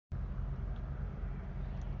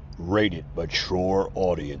Rated mature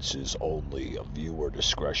audiences only. Viewer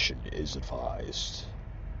discretion is advised.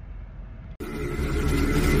 Ladies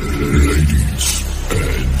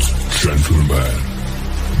and gentlemen,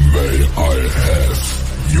 may I have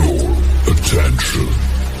your attention,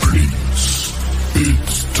 please?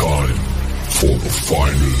 It's time for the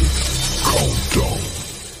final countdown.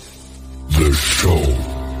 The show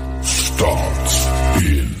starts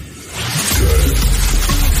in 10,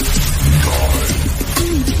 9,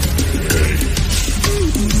 8,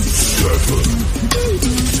 7,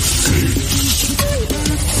 6,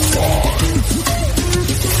 5,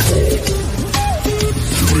 4,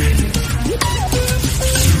 3, 2,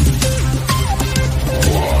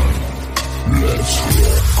 1. Let's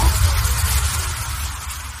rock.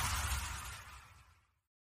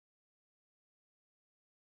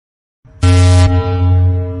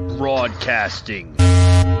 Broadcasting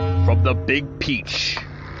from the Big Peach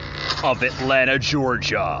of Atlanta,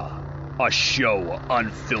 Georgia. A show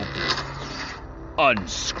unfiltered,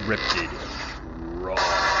 unscripted, raw.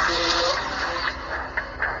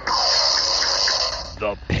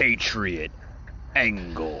 The Patriot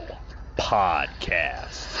Angle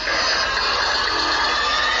Podcast.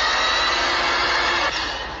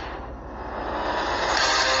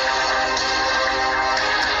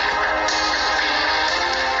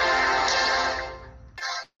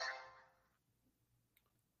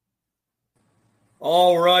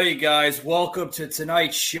 Alrighty, guys. Welcome to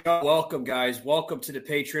tonight's show. Welcome, guys. Welcome to the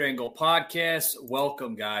Patriot Angle Podcast.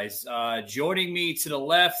 Welcome, guys. Joining me to the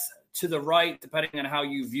left, to the right, depending on how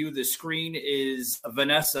you view the screen, is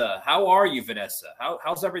Vanessa. How are you, Vanessa?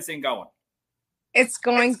 How's everything going? It's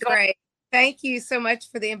going great. Thank you so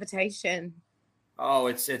much for the invitation. Oh,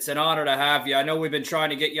 it's an honor to have you. I know we've been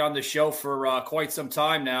trying to get you on the show for quite some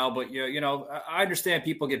time now, but you know, I understand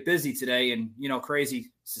people get busy today, and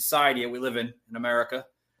crazy society that we live in America.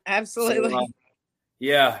 Absolutely. So,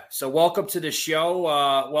 yeah. So welcome to the show.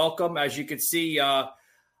 Welcome. As you can see,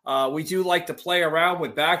 we do like to play around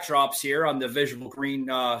with backdrops here on the visual green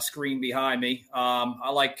screen behind me.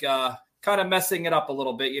 I like kind of messing it up a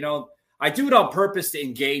little bit. I do it on purpose to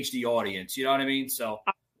engage the audience. You know what I mean? So.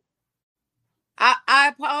 I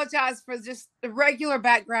apologize for just the regular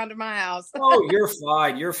background of my house. Oh, you're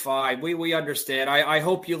fine. You're fine. We understand. I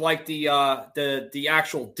hope you like the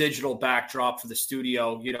actual digital backdrop for the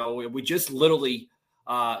studio. We just literally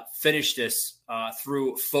finished this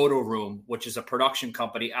through Photo Room, which is a production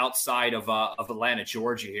company outside of Atlanta,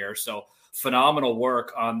 Georgia here. So phenomenal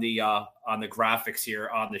work on the graphics here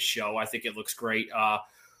on the show. I think it looks great.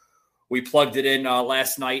 We plugged it in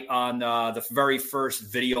last night on the very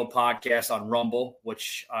first video podcast on Rumble,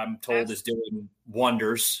 which I'm told is doing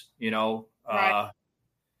wonders. Right.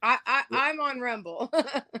 I'm on Rumble.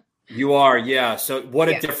 You are, yeah. So what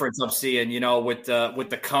a difference I'm seeing, with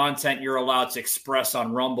the content you're allowed to express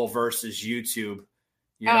on Rumble versus YouTube.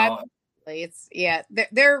 It's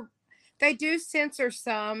they do censor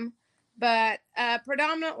some, but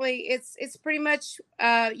predominantly it's pretty much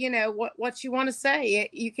what you want to say.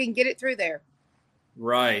 You can get it through there.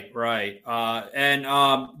 Right. And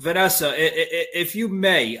Vanessa, if you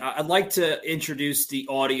may, I'd like to introduce the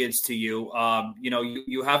audience to you.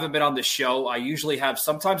 You haven't been on the show.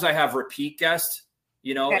 Sometimes I have repeat guests,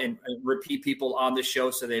 and repeat people on the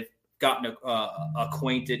show, so they've gotten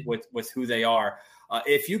acquainted with who they are.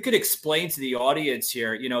 If you could explain to the audience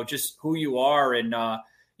here, just who you are and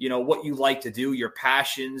what you like to do, your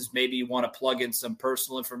passions. Maybe you want to plug in some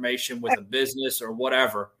personal information with a business or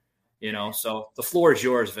whatever, so the floor is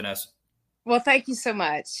yours, Vanessa. Well, thank you so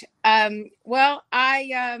much. Well,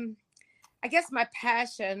 I guess my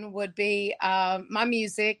passion would be my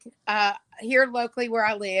music here locally where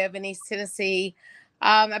I live in East Tennessee.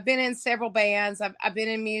 I've been in several bands. I've been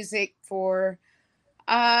in music for,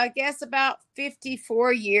 I guess, about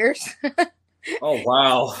 54 years. Oh,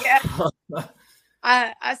 wow. Yeah.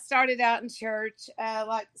 I started out in church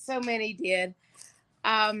like so many did.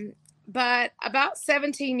 But about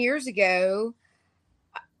 17 years ago,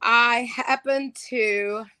 I happened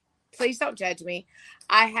to, please don't judge me,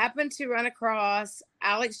 I happened to run across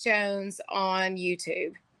Alex Jones on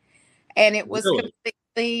YouTube. And it was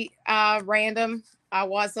completely random. I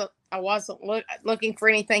wasn't looking for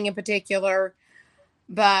anything in particular.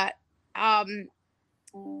 But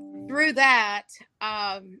through that,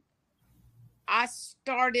 I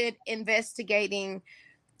started investigating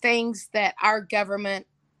things that our government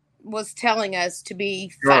was telling us to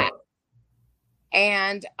be fact.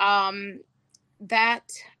 And that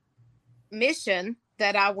mission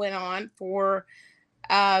that I went on for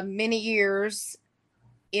many years,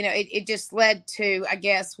 it just led to, I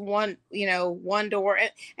guess, one door.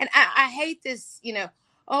 And I hate this,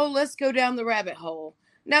 oh, let's go down the rabbit hole.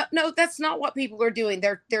 No, that's not what people are doing.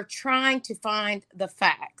 They're trying to find the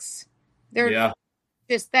facts. They're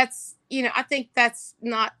just, that's, I think that's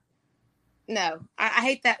not, no, I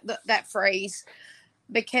hate that phrase,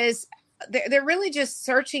 because they're really just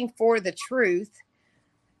searching for the truth.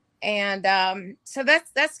 And so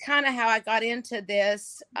that's kind of how I got into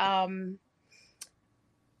this. I'm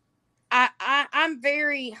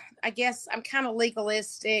very, I guess I'm kind of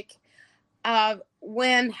legalistic.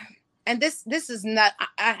 And this is not,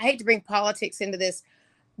 I hate to bring politics into this,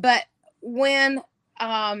 but when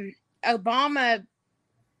Obama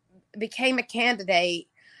became a candidate,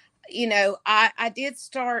 I did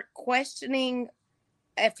start questioning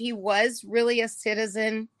if he was really a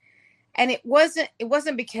citizen. And it wasn't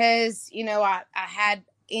because, I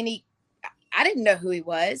didn't know who he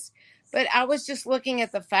was, but I was just looking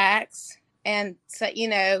at the facts and said,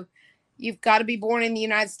 you've got to be born in the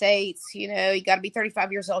United States, you got to be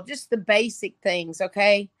 35 years old, just the basic things.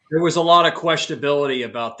 Okay. There was a lot of questionability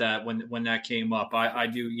about that when that came up. I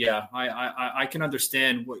do. Yeah. I can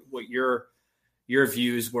understand what your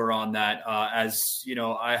views were on that. As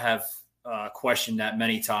I have questioned that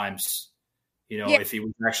many times. If he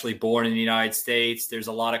was actually born in the United States, there's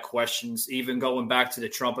a lot of questions, even going back to the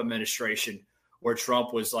Trump administration, where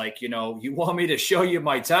Trump was like, you want me to show you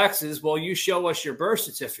my taxes? Well, you show us your birth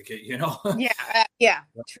certificate, Yeah,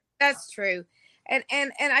 that's true. And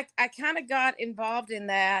I kind of got involved in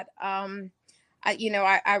that.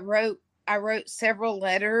 I wrote several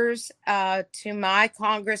letters to my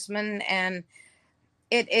congressman, and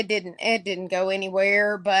it didn't go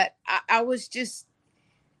anywhere. But I was just.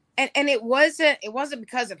 And it wasn't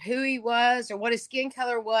because of who he was or what his skin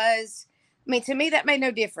color was. I mean, to me, that made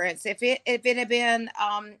no difference. If it had been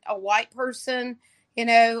a white person,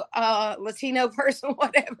 Latino person,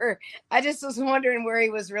 whatever, I just was wondering where he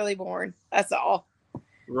was really born. That's all.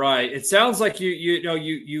 Right. It sounds like you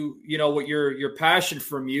know what your passion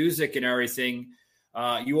for music and everything.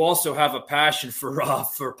 You also have a passion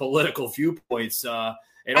for political viewpoints.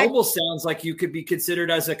 It almost sounds like you could be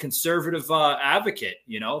considered as a conservative advocate,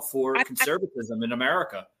 for conservatism in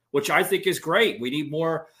America, which I think is great. We need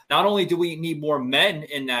more. Not only do we need more men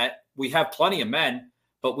in that, we have plenty of men,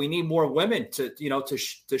 but we need more women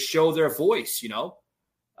to show their voice.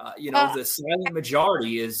 The silent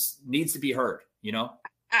majority needs to be heard.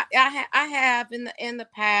 I have in the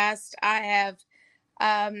past. I have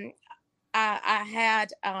I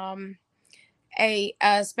had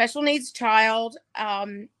a special needs child.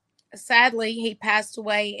 Sadly, he passed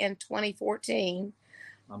away in 2014.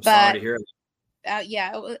 I'm sorry to hear that.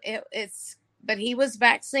 It's but he was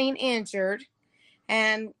vaccine injured,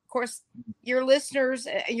 and of course, your listeners,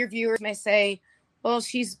 your viewers may say, "Well,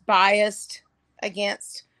 she's biased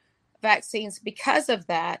against vaccines because of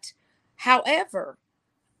that." However,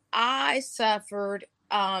 I suffered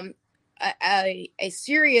a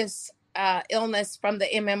serious illness from the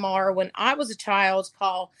MMR when I was a child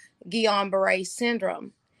called Guillain-Barré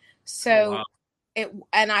syndrome. So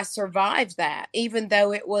and I survived that, even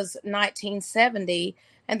though it was 1970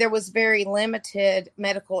 and there was very limited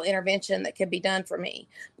medical intervention that could be done for me.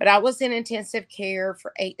 But I was in intensive care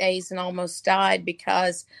for 8 days and almost died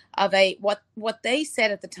because of what they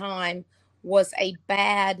said at the time was a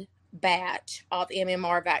bad batch of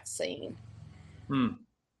MMR vaccine.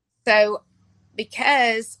 So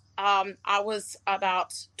because I was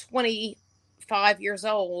about 25 years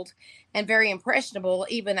old and very impressionable,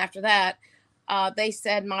 even after that, they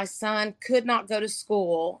said my son could not go to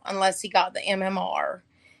school unless he got the MMR.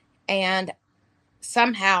 And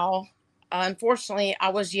somehow, unfortunately, I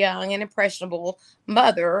was young and impressionable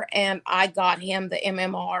mother, and I got him the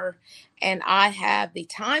MMR. And I have the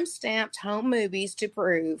time-stamped home movies to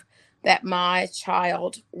prove that my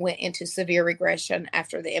child went into severe regression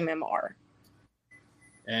after the MMR.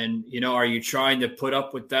 And, are you trying to put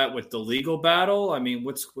up with that with the legal battle? I mean,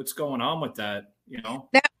 what's going on with that?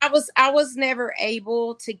 I was never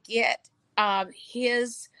able to get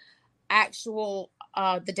his actual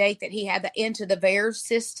the date that he had into the VAERS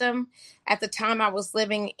system. At the time, I was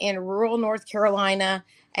living in rural North Carolina,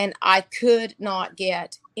 and I could not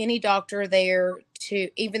get any doctor there to,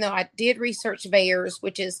 even though I did research VAERS,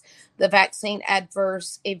 which is the Vaccine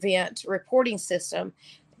Adverse Event Reporting System.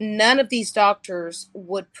 None of these doctors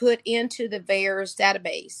would put into the VAERS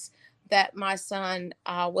database that my son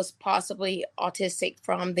was possibly autistic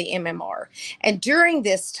from the MMR. And during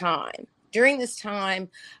this time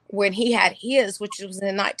when he had his, which was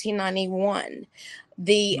in 1991,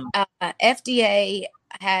 the FDA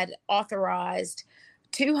had authorized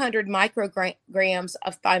 200 micrograms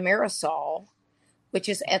of thimerosal, which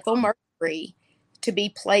is ethyl mercury, to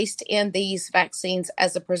be placed in these vaccines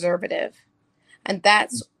as a preservative. And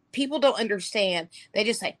that's, people don't understand. They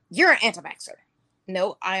just say, you're an anti-vaxxer.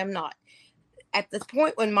 No, I am not. At the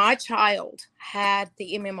point when my child had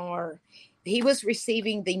the MMR, he was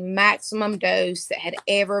receiving the maximum dose that had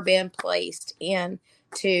ever been placed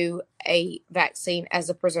into a vaccine as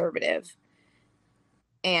a preservative.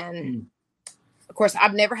 And of course,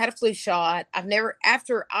 I've never had a flu shot.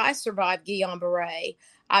 After I survived Guillain-Barré,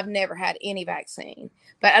 I've never had any vaccine.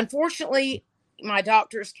 But unfortunately, my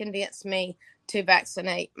doctors convinced me to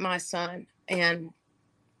vaccinate my son. And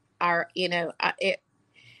I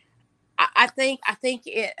think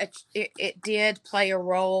it did play a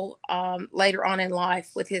role later on in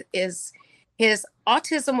life with his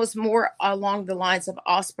autism was more along the lines of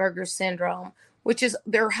Asperger's syndrome, which is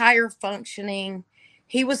they're higher functioning.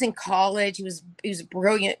 He was in college. He was a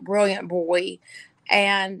brilliant boy,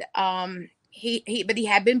 and but he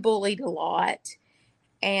had been bullied a lot,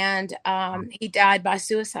 and he died by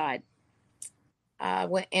suicide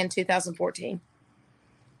in 2014.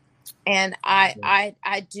 And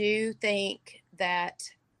I do think that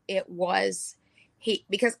it was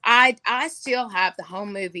because I still have the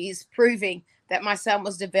home movies proving that my son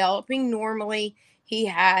was developing normally. He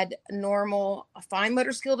had normal fine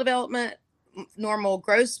motor skill development, normal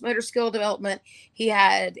gross motor skill development. He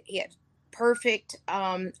had perfect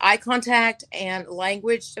eye contact and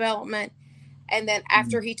language development. And then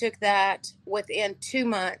after he took that, within 2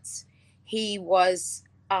 months, he was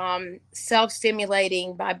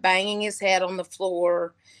self-stimulating by banging his head on the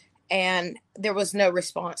floor, and there was no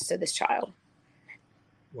response to this child.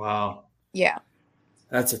 Wow. Yeah.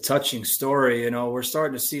 That's a touching story. We're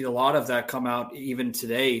starting to see a lot of that come out even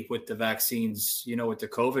today with the vaccines, with the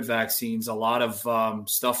COVID vaccines, a lot of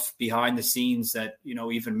stuff behind the scenes that,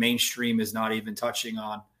 even mainstream is not even touching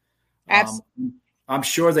on. Absolutely. I'm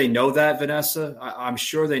sure they know that, Vanessa. I'm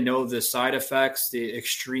sure they know the side effects, the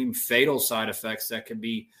extreme fatal side effects that can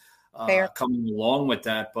be coming along with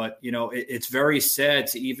that. But, it's very sad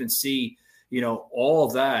to even see, all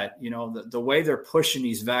of that, the way they're pushing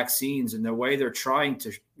these vaccines and the way they're trying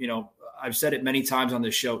to, I've said it many times on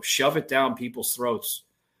the show, shove it down people's throats.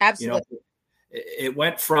 Absolutely. It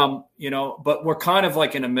went from, but we're kind of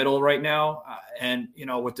like in the middle right now. And,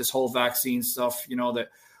 with this whole vaccine stuff, that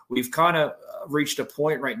we've kind of reached a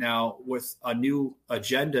point right now with a new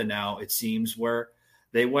agenda now, it seems, where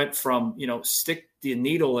they went from, stick the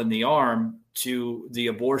needle in the arm to the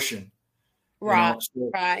abortion. Right.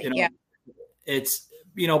 Yeah. It's,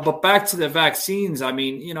 but back to the vaccines. I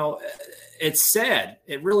mean, it's sad.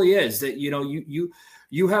 It really is that,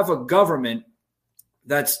 you have a government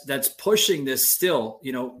that's pushing this still,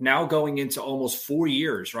 now going into almost 4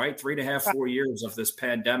 years, right? 3.5, 4 years of this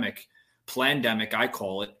plandemic, I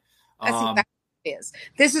call it. That's exactly what it is.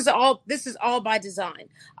 This is all by design.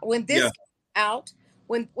 When this came out,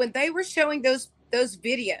 when they were showing those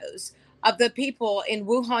videos of the people in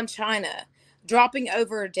Wuhan, China, dropping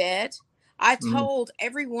over dead, I told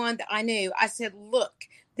everyone that I knew, I said, look,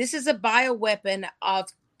 this is a bioweapon of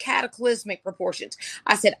cataclysmic proportions.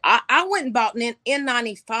 I said, I went and bought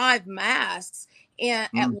N95 masks at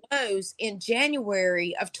Lowe's in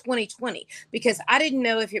January of 2020 because I didn't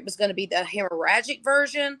know if it was going to be the hemorrhagic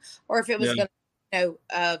version or if it was going to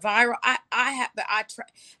viral. I try,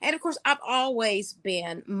 and of course I've always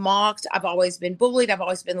been mocked. I've always been bullied. I've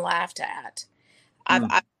always been laughed at.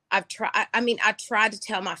 I've tried. I mean, I tried to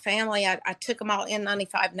tell my family. I took them all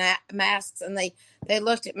N95 masks, and they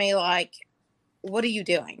looked at me like, "What are you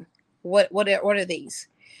doing? What are these?"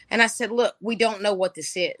 And I said, "Look, we don't know what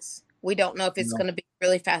this is. We don't know if it's going to be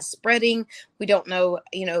really fast spreading. We don't know.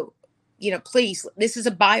 Please, this is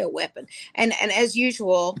a bioweapon." And as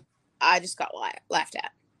usual, I just got laughed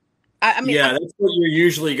at. That's what you're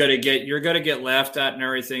usually going to get. You're going to get laughed at and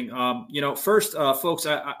everything. First, folks,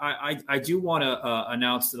 I do want to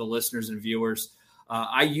announce to the listeners and viewers,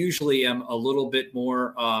 I usually am a little bit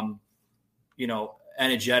more,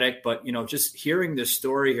 energetic, but, just hearing this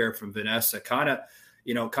story here from Vanessa kind of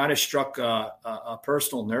struck a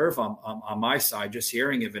personal nerve on my side, just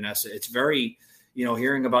hearing it, Vanessa. It's very,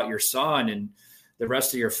 hearing about your son and the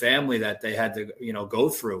rest of your family that they had to, go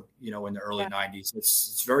through, in the early 90s.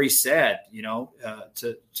 It's very sad,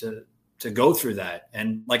 to go through that.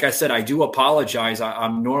 And like I said, I do apologize.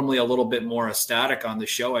 I'm normally a little bit more ecstatic on the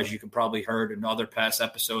show, as you can probably heard in other past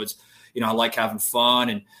episodes. I like having fun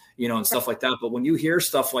and, and stuff like that. But when you hear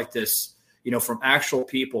stuff like this, from actual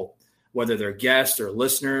people, whether they're guests or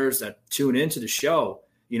listeners that tune into the show,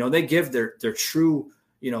 they give their true,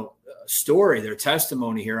 story, their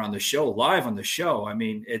testimony here on the show, live on the show. I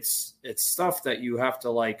mean, it's stuff that you have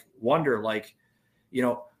to wonder,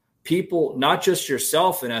 people, not just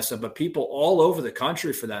yourself, Vanessa, but people all over the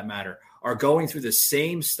country, for that matter, are going through the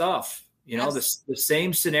same stuff. You know, the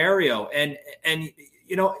same scenario, and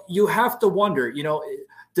you have to wonder.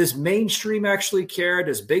 Does mainstream actually care?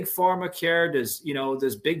 Does Big Pharma care? Does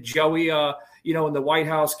Big Joey, in the White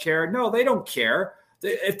House care? No, they don't care.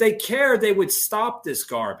 If they care, they would stop this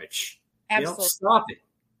garbage. Absolutely. Stop it.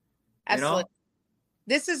 Absolutely.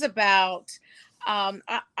 This is about,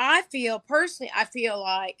 I feel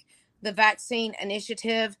like the vaccine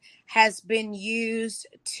initiative has been used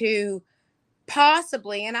to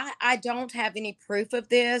possibly, and I don't have any proof of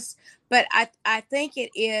this, but I think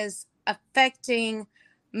it is affecting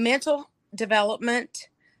mental development,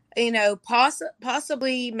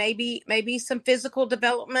 possibly maybe some physical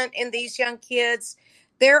development in these young kids.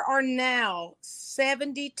 There are now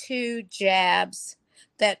 72 jabs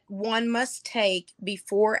that one must take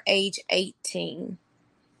before age 18.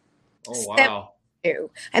 Oh, wow.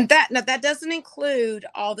 72. And that doesn't include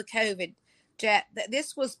all the COVID jab.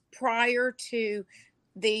 This was prior to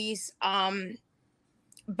these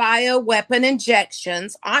bioweapon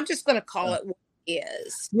injections. I'm just going to call it what it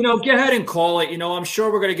is. Go ahead and call it. I'm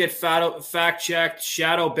sure we're going to get fact checked,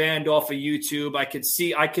 shadow banned off of YouTube. I could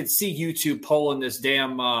see YouTube polling this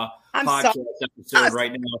damn podcast episode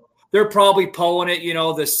right now. They're probably polling it.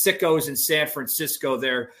 The sickos in San Francisco.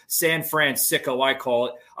 They're San Francisco, I call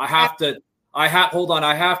it. I have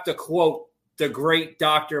to quote the great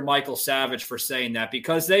Dr. Michael Savage for saying that,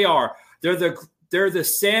 because they're the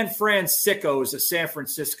San Franciscos of San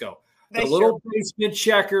Francisco. The little basement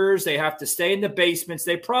checkers, they have to stay in the basements.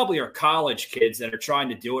 They probably are college kids that are trying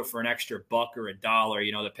to do it for an extra buck or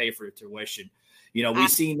 $1, to pay for tuition. We've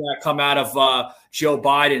seen that come out of Joe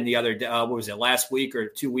Biden the other day. What was it, last week or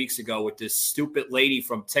 2 weeks ago, with this stupid lady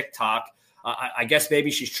from TikTok. I guess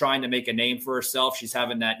maybe she's trying to make a name for herself. She's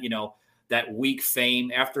having that, that week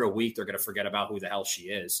fame. After a week, they're going to forget about who the hell she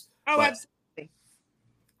is. Oh, but,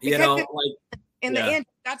 absolutely. In the end,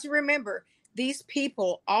 you got to remember, these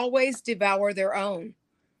people always devour their own.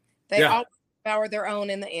 They always devour their own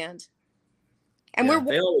in the end. And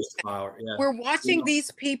we're watching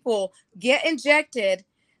these people get injected.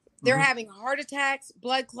 They're having heart attacks,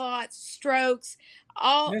 blood clots, strokes,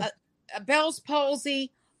 Bell's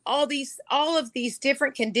palsy, all of these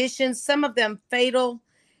different conditions, some of them fatal.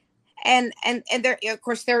 And they're, of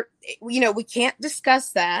course, we can't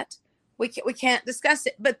discuss that. We can't discuss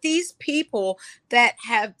it. But these people that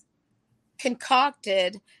have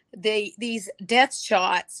concocted these death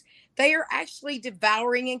shots, they are actually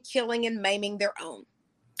devouring and killing and maiming their own.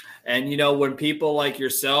 And, when people like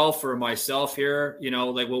yourself or myself here,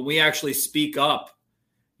 like when we actually speak up,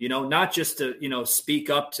 not just to, speak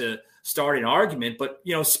up to start an argument, but,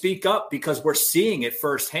 speak up because we're seeing it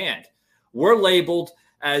firsthand. We're labeled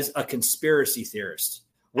as a conspiracy theorist.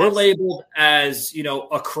 We're labeled as,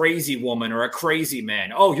 a crazy woman or a crazy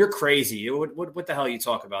man. Oh, you're crazy. What the hell are you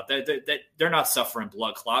talking about? They're not suffering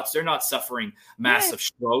blood clots. They're not suffering massive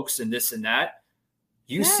strokes and this and that.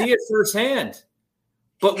 You see it firsthand.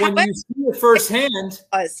 But when you see it firsthand.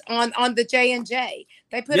 On the J&J,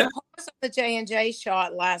 they put a pause on the J&J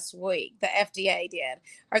shot last week. The FDA did.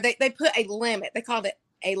 Or they put a limit. They called it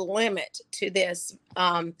a limit to this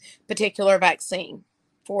particular vaccine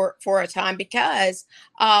for a time because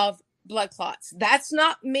of blood clots. That's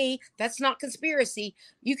not me. That's not conspiracy.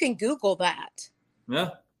 You can Google that.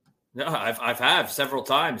 Yeah. I've had several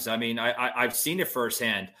times. I mean, I've seen it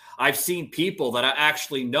firsthand. I've seen people that I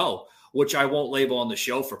actually know, which I won't label on the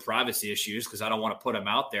show for privacy issues because I don't want to put them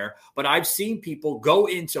out there. But I've seen people go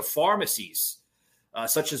into pharmacies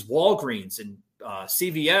such as Walgreens and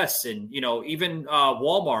CVS and, even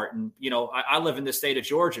Walmart. And, I live in the state of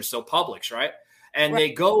Georgia, so Publix, right? And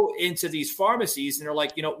they go into these pharmacies and they're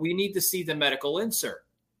like, we need to see the medical insert.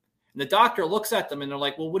 And the doctor looks at them and they're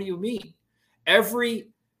like, well, what do you mean? Every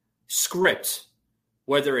script,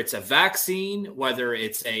 whether it's a vaccine, whether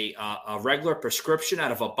it's a regular prescription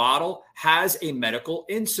out of a bottle, has a medical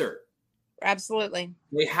insert. Absolutely.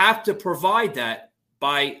 They have to provide that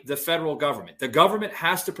by the federal government. The government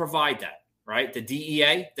has to provide that, right? The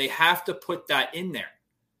DEA, they have to put that in there.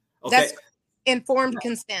 Okay. That's informed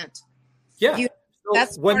consent. Yeah.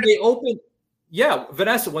 That's when they open. Yeah,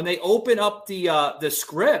 Vanessa, when they open up the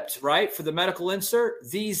script, right, for the medical insert,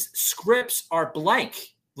 these scripts are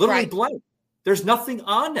blank, literally blank. There's nothing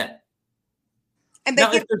on them. And they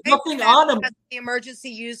if there's nothing on them, the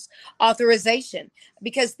emergency use authorization,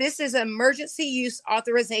 because this is emergency use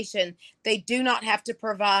authorization. They do not have to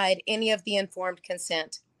provide any of the informed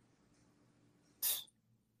consent.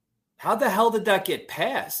 How the hell did that get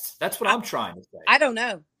passed? That's what I'm trying to say. I don't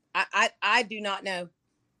know. I do not know.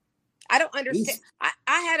 I don't understand.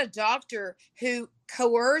 I had a doctor who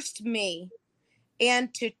coerced me and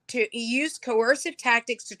he used coercive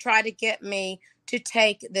tactics to try to get me to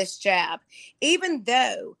take this jab, even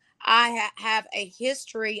though I have a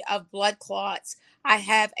history of blood clots. I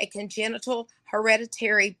have a congenital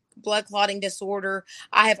hereditary blood clotting disorder.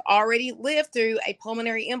 I have already lived through a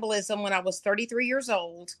pulmonary embolism when I was 33 years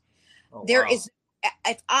old. Oh, There wow. is,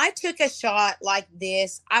 if I took a shot like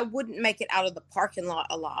this, I wouldn't make it out of the parking lot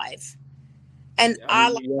alive. And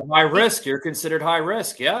I mean, you're high risk. You're considered high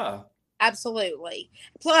risk. Yeah. absolutely.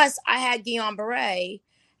 Plus, I had Guillain-Barré,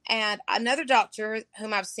 and another doctor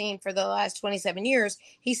whom I've seen for the last 27 years,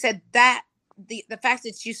 he said that the fact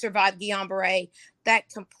that you survived Guillain-Barré, that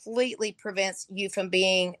completely prevents you from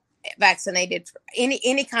being vaccinated for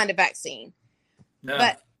any kind of vaccine.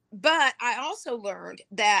 Yeah. But I also learned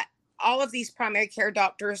that all of these primary care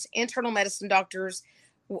doctors, internal medicine doctors,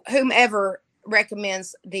 whomever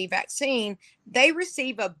recommends the vaccine, they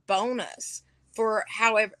receive a bonus for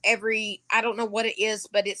however I don't know what it is,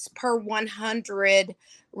 but it's per 100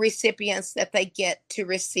 recipients that they get to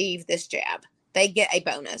receive this jab. They get a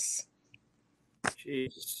bonus.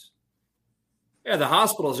 Jeez. Yeah, the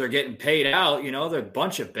hospitals are getting paid out. There are a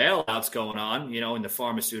bunch of bailouts going on, in the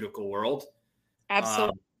pharmaceutical world.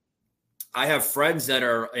 Absolutely. I have friends that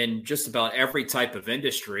are in just about every type of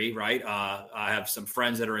industry, right? I have some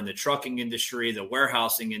friends that are in the trucking industry, the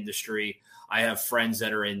warehousing industry. I have friends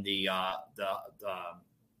that are in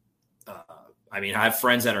I have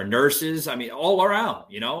friends that are nurses. All around,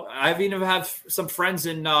 I've even have some friends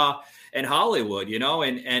in Hollywood,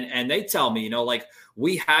 and they tell me, like,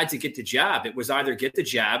 we had to get the jab. It was either get the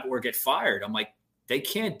jab or get fired. I'm like, they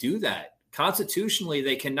can't do that. Constitutionally,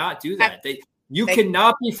 they cannot do that. You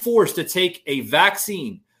cannot be forced to take a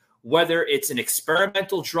vaccine, whether it's an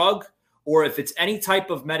experimental drug or if it's any type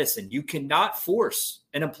of medicine. You cannot force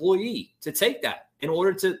an employee to take that in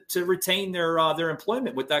order to retain their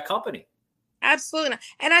employment with that company. Absolutely.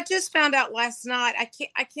 And I just found out last night,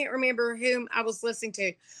 I can't remember whom I was listening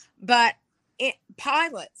to, but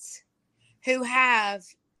pilots who have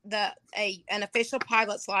an official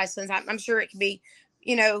pilot's license, I'm sure it could be,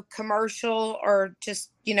 commercial or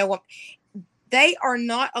just, they are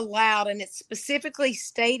not allowed, and it's specifically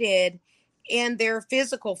stated in their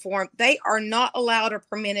physical form, they are not allowed or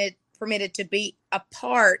permitted to be a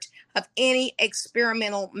part of any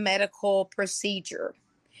experimental medical procedure.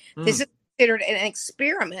 This is considered an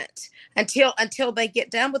experiment until they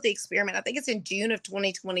get done with the experiment. I think it's in June of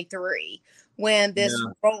 2023 when this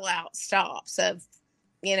rollout stops of,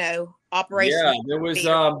 operation.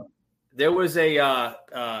 Yeah, there was a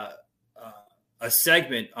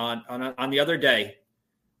segment on the other day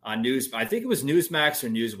on news. I think it was Newsmax or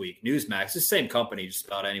Newsweek. Newsmax, the same company, just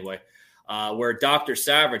about anyway. Where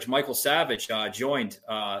Michael Savage, joined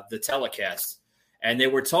the telecast, and they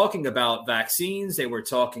were talking about vaccines. They were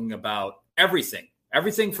talking about everything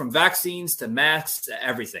from vaccines to masks to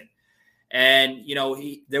everything. And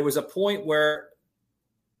there was a point where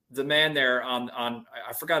the man there on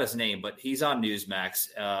I forgot his name, but he's on Newsmax.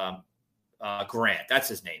 Grant, that's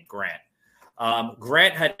his name, Grant.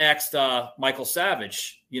 Grant had asked Michael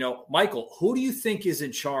Savage, Michael, who do you think is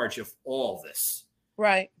in charge of all this?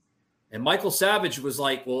 Right. And Michael Savage was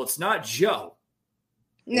like, well, it's not Joe.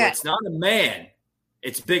 No. It's not a man.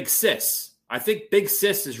 It's Big Sis. I think Big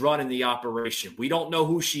Sis is running the operation. We don't know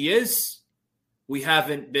who she is. We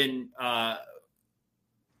haven't been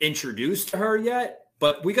introduced to her yet.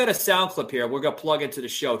 But we got a sound clip here. We're going to plug into the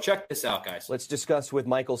show. Check this out, guys. Let's discuss with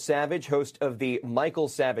Michael Savage, host of the Michael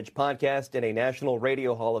Savage podcast and a National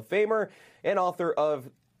Radio Hall of Famer and author of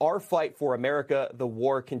Our Fight for America, The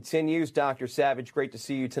War Continues. Dr. Savage, great to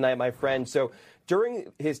see you tonight, my friend. So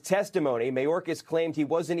during his testimony, Mayorkas claimed he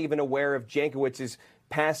wasn't even aware of Jankowicz's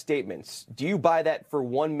past statements. Do you buy that for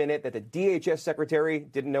 1 minute that the DHS secretary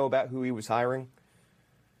didn't know about who he was hiring?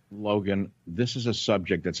 Logan, this is a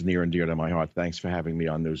subject that's near and dear to my heart. Thanks for having me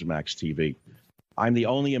on Newsmax TV. I'm the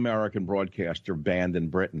only American broadcaster banned in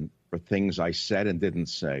Britain for things I said and didn't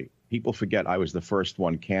say. People forget I was the first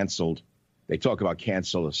one canceled. They talk about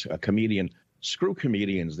cancel a comedian. Screw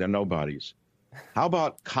comedians. They're nobodies. How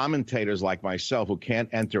about commentators like myself who can't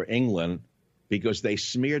enter England because they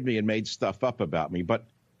smeared me and made stuff up about me? But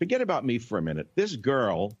forget about me for a minute. This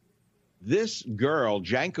girl,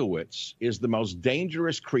 Jankowicz, is the most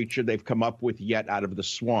dangerous creature they've come up with yet out of the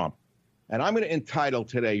swamp. And I'm going to entitle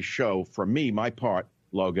today's show, for me, my part,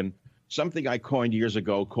 Logan, something I coined years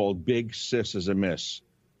ago called Big Sis is a Miss.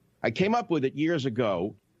 I came up with it years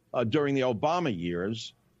ago during the Obama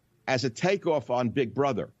years as a takeoff on Big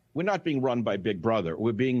Brother. We're not being run by Big Brother.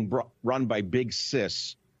 We're being run by Big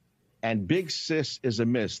Sis. And Big Sis is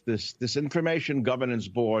amiss. This Information Governance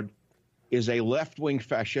Board is a left-wing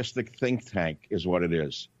fascistic think tank, is what it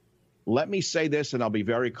is. Let me say this, and I'll be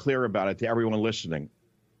very clear about it to everyone listening.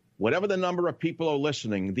 Whatever the number of people are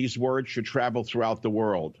listening, these words should travel throughout the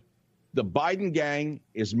world. The Biden gang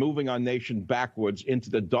is moving our nation backwards into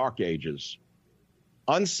the dark ages.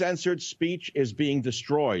 Uncensored speech is being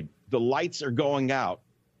destroyed. The lights are going out.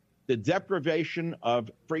 The deprivation of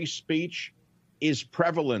free speech is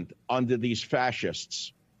prevalent under these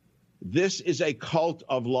fascists. This is a cult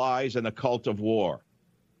of lies and a cult of war.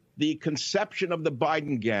 The conception of the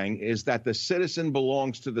Biden gang is that the citizen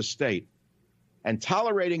belongs to the state, and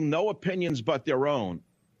tolerating no opinions but their own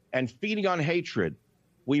and feeding on hatred,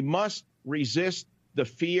 we must resist the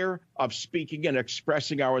fear of speaking and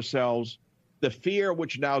expressing ourselves, the fear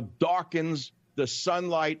which now darkens the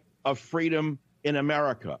sunlight of freedom in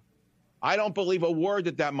America. I don't believe a word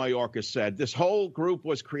that Mayorkas said. This whole group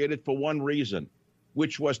was created for one reason,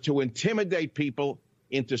 which was to intimidate people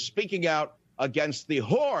into speaking out against the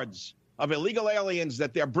hordes of illegal aliens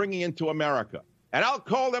that they're bringing into America. And I'll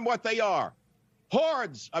call them what they are,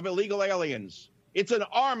 hordes of illegal aliens. It's an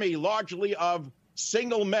army largely of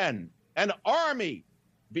single men, an army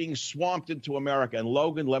being swamped into America. And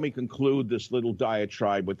Logan, let me conclude this little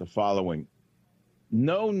diatribe with the following.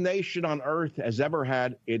 No nation on earth has ever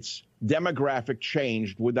had its demographic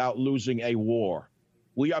changed without losing a war.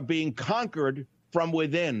 We are being conquered from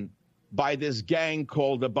within by this gang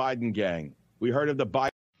called the Biden gang. We heard of the Biden.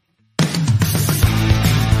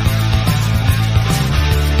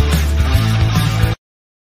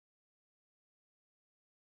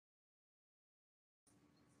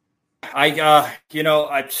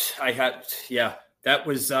 That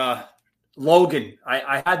was Logan.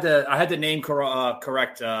 I had the name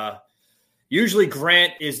correct. Usually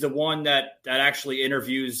Grant is the one that actually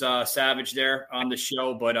interviews Savage there on the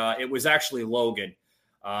show, but it was actually Logan.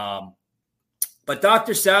 But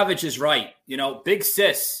Dr. Savage is right. Big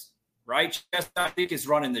Sis, right? I think is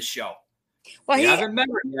running the show. Well, I haven't met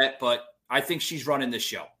her yet, but I think she's running the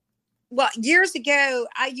show. Well, years ago,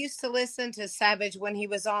 I used to listen to Savage when he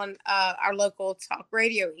was on our local talk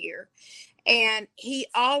radio here. And he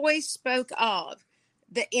always spoke of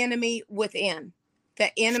the enemy within,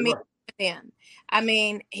 the enemy within. I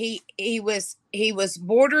mean, he was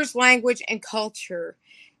borders, language, and culture.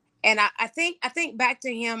 And I think back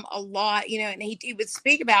to him a lot, and he would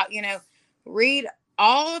speak about, read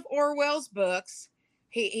all of Orwell's books.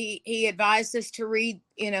 He advised us to read,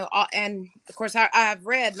 and of course I've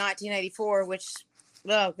read 1984, which,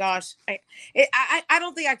 oh gosh, I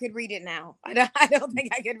don't think I could read it now. I don't think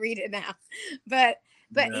I could read it now, but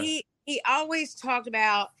yeah. He always talked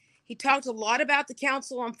a lot about the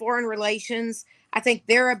Council on Foreign Relations. I think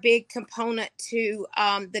they're a big component to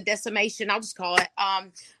the decimation. I'll just call it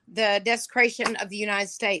the desecration of the United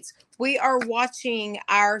States. We are watching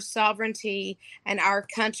our sovereignty and our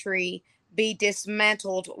country be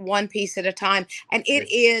dismantled one piece at a time, and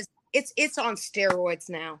it's on steroids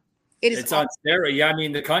now. It's on steroids. Yeah, I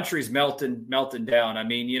mean the country's melting down. I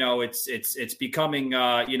mean, it's becoming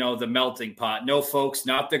the melting pot. No, folks,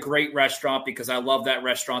 not the great restaurant, because I love that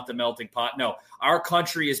restaurant, the Melting Pot. No, our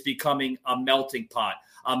country is becoming a melting pot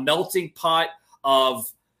of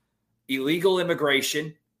illegal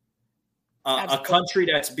immigration. A country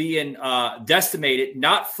that's being decimated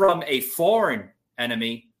not from a foreign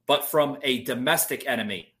enemy, but from a domestic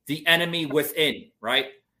enemy, the enemy within, right?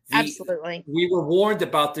 Absolutely. We were warned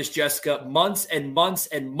about this, Jessica, months and months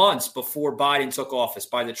and months before Biden took office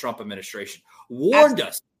by the Trump administration. Warned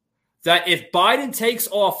us that if Biden takes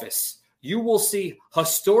office, you will see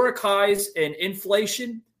historic highs in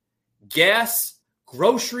inflation, gas,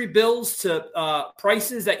 grocery bills to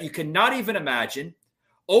prices that you cannot even imagine,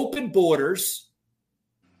 open borders,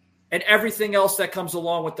 and everything else that comes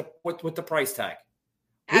along with the price tag.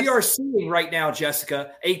 We are seeing right now,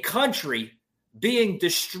 Jessica, a country being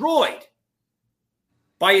destroyed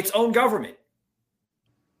by its own government.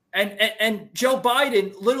 And Joe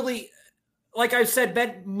Biden, literally, like I've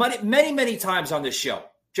said many, many times on this show,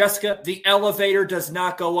 Jessica, the elevator does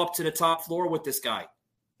not go up to the top floor with this guy.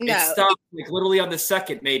 No. It stops literally on the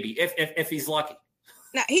second, maybe, if he's lucky.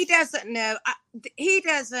 No, he doesn't know. He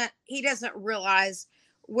doesn't realize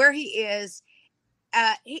where he is.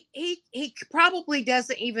 He probably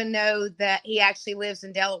doesn't even know that he actually lives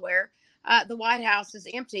in Delaware. The White House is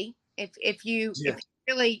empty. If you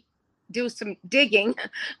really do some digging,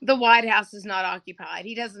 the White House is not occupied.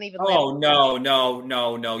 He doesn't even. Oh, no.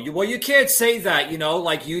 You can't say that.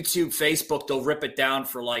 Like YouTube, Facebook, they'll rip it down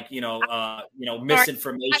for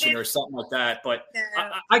misinformation or something like that. But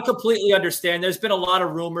I completely understand. There's been a lot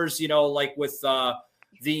of rumors, like with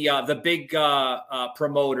the big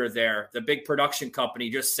promoter there, the big production company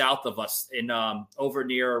just south of us in over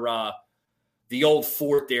near the old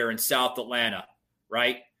fort there in South Atlanta,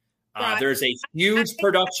 right? Right. There's a huge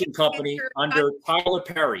production company under Tyler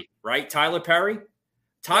Perry, right? Tyler Perry?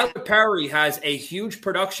 Tyler Perry has a huge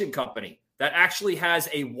production company that actually has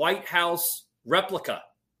a White House replica.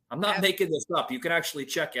 I'm not making this up. You can actually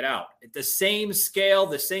check it out. At the same scale,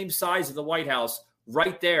 the same size of the White House,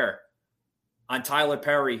 right there on Tyler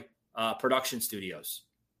Perry production studios.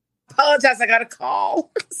 Apologize, I got a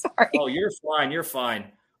call. Sorry. Oh, you're fine. You're fine.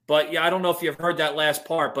 But yeah, I don't know if you've heard that last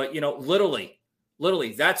part, but literally,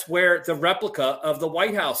 that's where the replica of the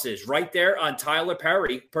White House is, right there on Tyler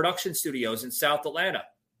Perry production studios in South Atlanta.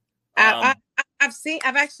 I've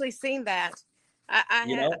actually seen that. I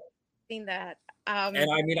have seen that. And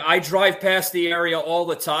I mean, I drive past the area all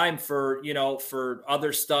the time for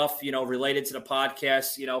other stuff, related to the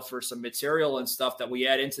podcast, for some material and stuff that we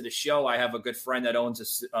add into the show. I have a good friend that owns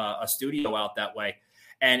a studio out that way.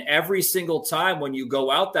 And every single time when you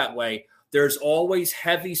go out that way, there's always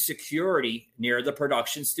heavy security near the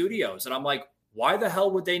production studios. And I'm like, why the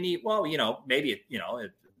hell would they need? Well, maybe, a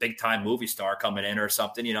big time movie star coming in or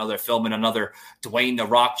something, they're filming another Dwayne "The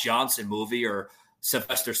Rock" Johnson movie or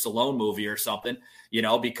Sylvester Stallone movie or something,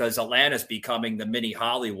 because Atlanta's becoming the mini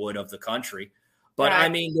Hollywood of the country. But right. I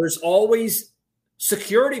mean, there's always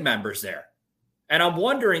security members there. And I'm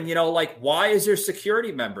wondering, why is there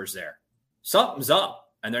security members there? Something's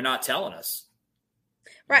up and they're not telling us.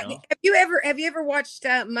 Right. Have you ever watched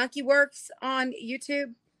Monkey Works on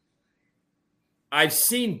YouTube? I've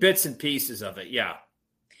seen bits and pieces of it. Yeah.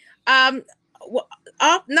 Well,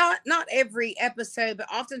 not every episode, but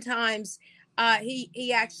oftentimes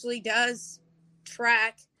he actually does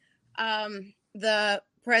track the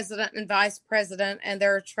president and vice president and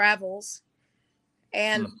their travels.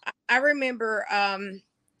 And I remember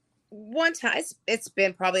one time, it's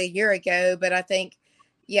been probably a year ago, but I think,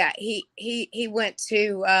 yeah, he went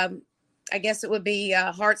to, I guess it would be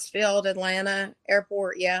Hartsfield, Atlanta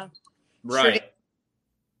Airport. Yeah. Right. Sure.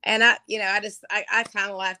 And I kind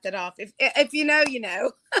of laughed it off. If you know, you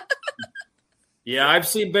know. Yeah, I've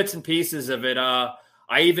seen bits and pieces of it. I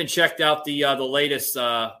even checked out the latest,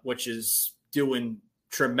 which is doing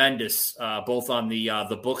tremendous, both on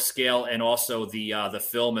the book scale and also the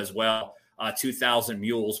film as well. 2,000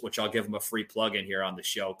 Mules, which I'll give them a free plug in here on the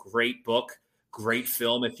show. Great book, great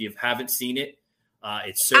film. If you haven't seen it,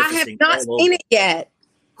 it's surfacing. I have not seen it yet.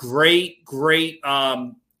 Great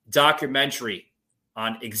documentary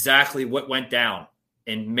on exactly what went down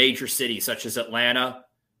in major cities such as Atlanta,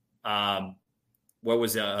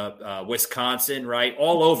 Wisconsin, right?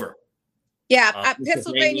 All over. Yeah,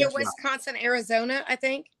 Pennsylvania, Wisconsin, Arizona, I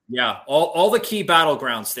think. Yeah, all the key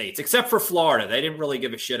battleground states, except for Florida. They didn't really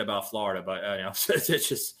give a shit about Florida, but it's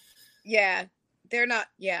just. Yeah, they're not.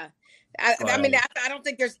 Yeah, I mean, I don't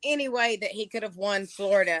think there's any way that he could have won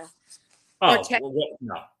Florida. Oh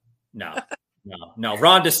no.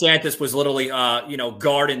 Ron DeSantis was literally,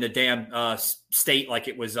 guarding the damn state like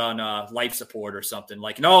it was on life support or something.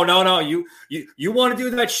 Like, no. You want to do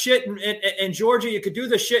that shit in Georgia? You could do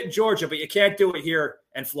the shit in Georgia, but you can't do it here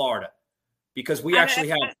in Florida because we actually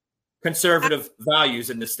have conservative values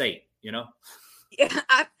in the state. Yeah,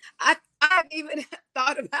 I've even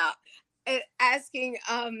thought about asking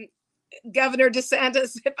Governor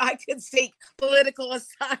DeSantis if I could seek political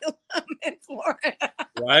asylum in Florida.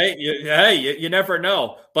 Right? You never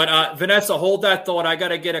know. But Vanessa, hold that thought. I got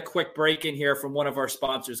to get a quick break in here from one of our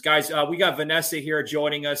sponsors. Guys, we got Vanessa here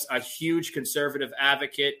joining us, a huge conservative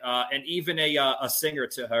advocate, and even a singer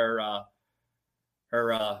to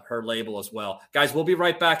her label as well. Guys, we'll be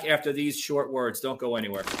right back after these short words. Don't go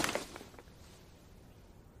anywhere.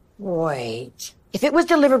 Wait. If it was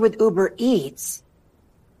delivered with Uber Eats,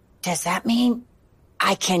 does that mean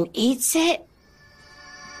I can eat it?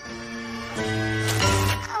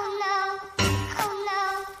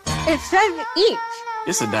 It says eat.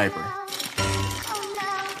 It's a diaper.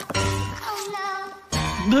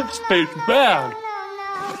 This tastes bad.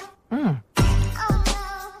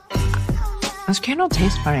 This candle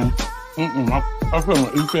tastes funny. I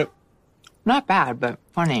couldn't eat it. Not bad, but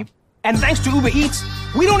funny. And thanks to Uber Eats,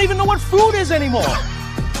 we don't even know what food is anymore.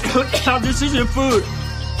 This isn't food.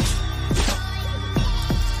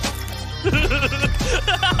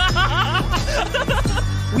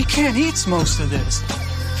 We can't eat most of this.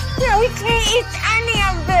 Yeah, we can't eat any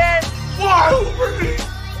of this. Why, Uber Eats?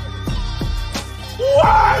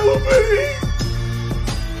 Why, Uber Eats?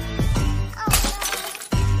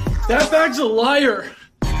 That bag's a liar.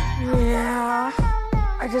 Yeah,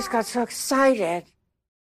 I just got so excited.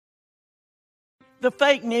 The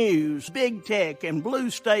fake news, big tech, and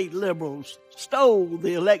blue state liberals stole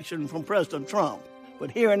the election from President Trump.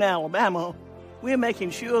 But here in Alabama, we're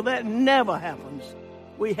making sure that never happens.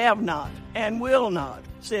 We have not and will not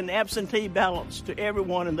send absentee ballots to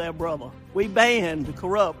everyone and their brother. We banned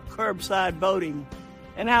corrupt curbside voting,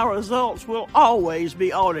 and our results will always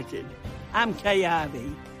be audited. I'm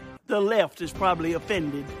KIV. The left is probably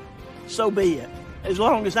offended. So be it. As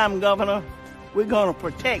long as I'm governor, we're going to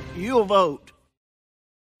protect your vote.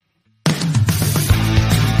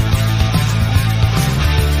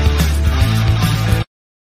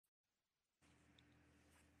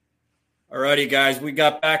 Alrighty, guys, we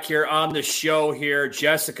got back here on the show here.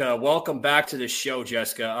 Jessica, welcome back to the show,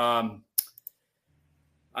 Jessica.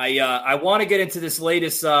 I want to get into this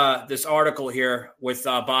latest this article here with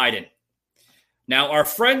Biden. Now, our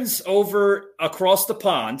friends over across the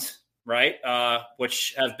pond, right,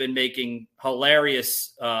 which have been making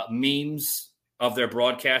hilarious memes of their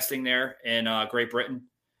broadcasting there in Great Britain,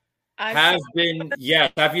 have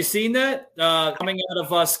you seen that coming out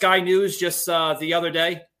of Sky News just the other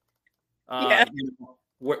day?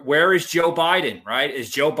 Where is Joe Biden, right? Is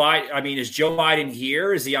Joe Biden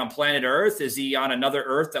here? Is he on planet Earth? Is he on another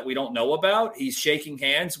Earth that we don't know about? He's shaking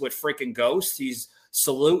hands with freaking ghosts. He's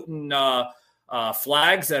saluting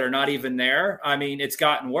flags that are not even there. I mean, it's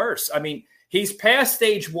gotten worse. I mean, he's past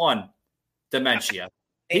stage 1 dementia.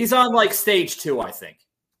 He's on like stage 2, I think,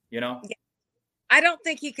 I don't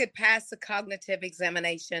think he could pass the cognitive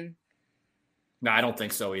examination. No, I don't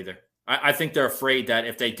think so either. I think they're afraid that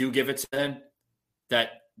if they do give it to him,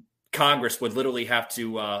 that Congress would literally have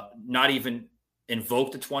to not even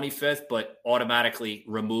invoke the 25th, but automatically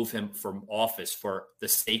remove him from office for the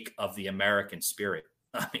sake of the American spirit.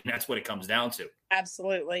 I mean, that's what it comes down to.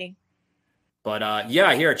 Absolutely. But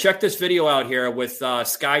here, check this video out here with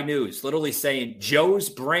Sky News, literally saying Joe's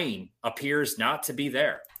brain appears not to be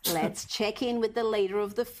there. Let's check in with the leader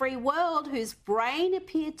of the free world, whose brain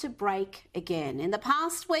appeared to break again. In the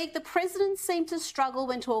past week, the president seemed to struggle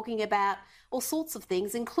when talking about all sorts of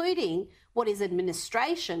things, including what his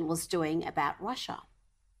administration was doing about Russia.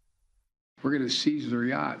 We're going to seize their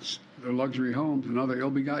yachts, their luxury homes, and other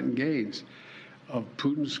ill-begotten gains of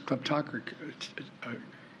Putin's kleptocracy.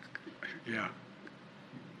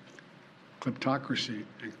 Kleptocracy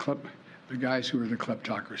and the guys who are the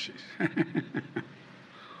kleptocracies.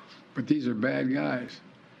 But these are bad guys.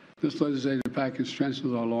 This legislative package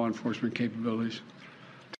strengthens our law enforcement capabilities.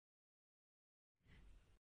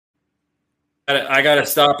 I got to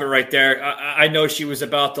stop it right there. I know she was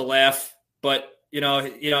about to laugh, but you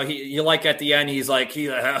like at the end, he's like,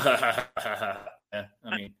 I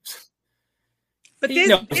mean, but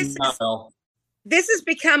this has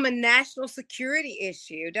become a national security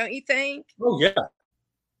issue, don't you think? Oh yeah,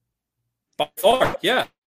 by far, yeah.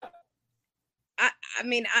 I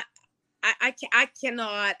mean, I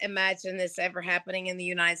cannot imagine this ever happening in the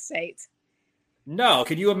United States. No.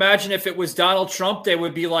 Could you imagine if it was Donald Trump, they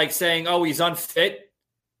would be like saying, oh, he's unfit.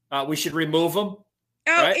 We should remove him. Oh,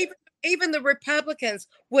 right? even the Republicans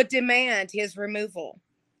would demand his removal.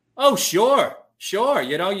 Oh, sure.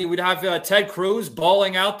 You would have Ted Cruz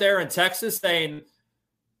bawling out there in Texas saying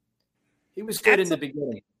he was good in the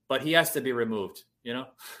beginning, but he has to be removed,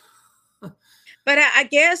 But I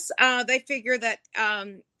guess they figure that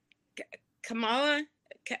Kamala,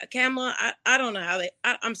 I don't know how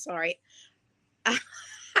I'm sorry.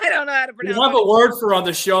 I don't know how to pronounce it. We have a word for on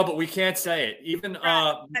the show, but we can't say it. Even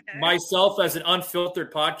myself as an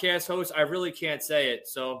unfiltered podcast host, I really can't say it.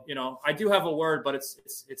 So, I do have a word, but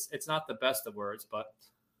it's not the best of words, but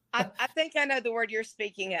I think I know the word you're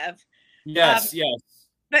speaking of. Yes.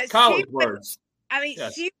 But college words.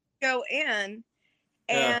 She would go in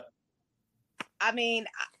and I mean,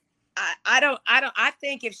 I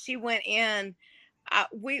think if she went in,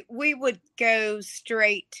 we would go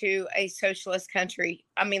straight to a socialist country.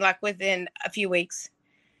 I mean, like within a few weeks.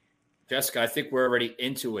 Jessica, I think we're already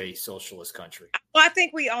into a socialist country. Well, I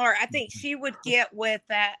think we are. I think she would get with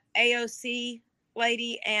that AOC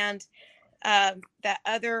lady and that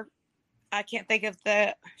other, I can't think of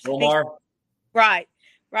the Omar. Right.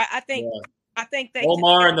 I think they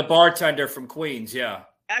Omar and the bartender from Queens. Yeah.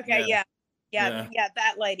 Okay. Yeah,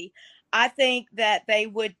 that lady. I think that they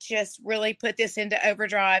would just really put this into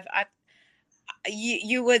overdrive.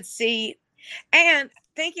 You would see, and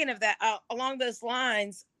thinking of that along those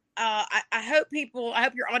lines, I hope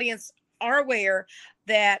your audience are aware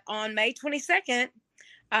that on May 22nd,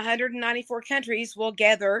 194 countries will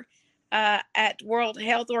gather at World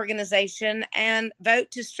Health Organization and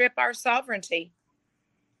vote to strip our sovereignty.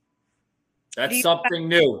 That's something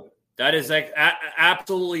new. That is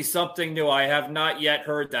absolutely something new. I have not yet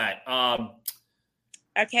heard that.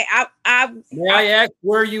 Okay, May I ask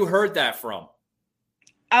where you heard that from?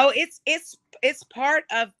 Oh, it's part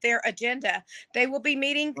of their agenda. They will be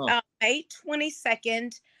meeting May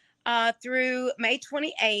 22nd through May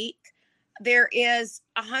 28th. There is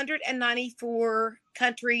 194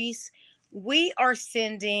 countries. We are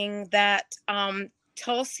sending that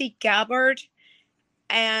Tulsi Gabbard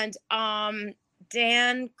and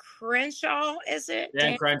Dan Crenshaw, is it?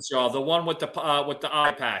 Dan Crenshaw, the one with the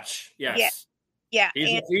eye patch. Yes. Yeah.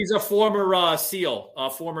 He's a former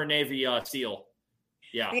SEAL, former Navy SEAL.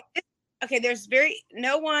 Yeah. Okay, there's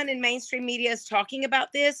no one in mainstream media is talking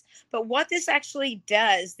about this, but what this actually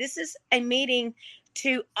does, this is a meeting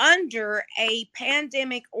to, under a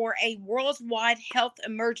pandemic or a worldwide health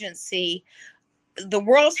emergency, the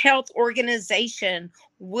World Health Organization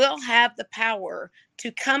will have the power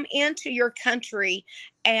to come into your country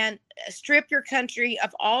and strip your country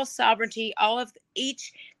of all sovereignty, all of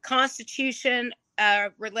each constitution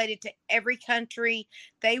related to every country.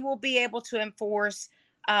 They will be able to enforce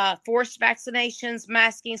forced vaccinations,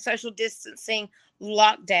 masking, social distancing,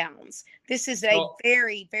 lockdowns. This is a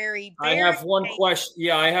very, very, very. I have one question.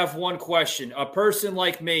 Yeah, I have one question. A person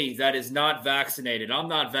like me that is not vaccinated, I'm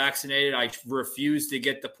not vaccinated. I refuse to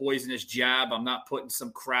get the poisonous jab. I'm not putting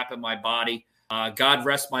some crap in my body. God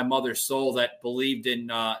rest my mother's soul that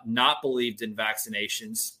not believed in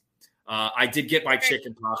vaccinations. I did get my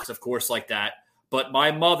chicken pox, of course, like that. But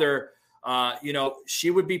my mother,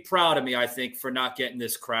 she would be proud of me, I think, for not getting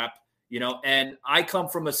this crap, and I come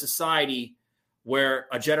from a society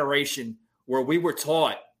a generation where we were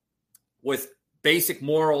taught with basic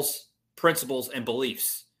morals, principles, and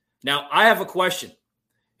beliefs. Now, I have a question.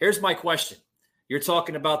 Here's my question. You're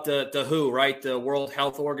talking about the WHO, right? The World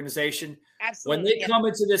Health Organization. Absolutely. When they come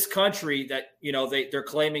into this country that, they're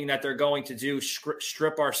claiming that they're going to do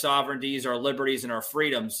strip our sovereignties, our liberties, and our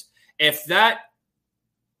freedoms. If that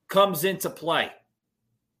comes into play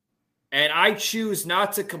and I choose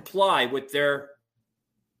not to comply with their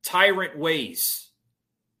tyrant ways,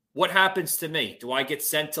 what happens to me? Do I get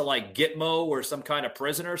sent to like Gitmo or some kind of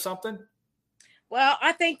prison or something? Well,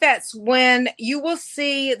 I think that's when you will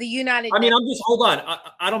see the United Nations. Hold on.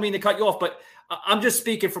 I don't mean to cut you off, but I'm just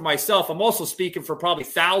speaking for myself. I'm also speaking for probably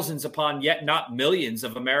thousands upon yet not millions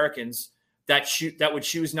of Americans that would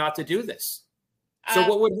choose not to do this. So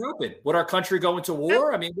what would happen? Would our country go into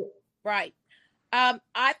war? Right.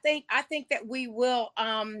 I think that we will,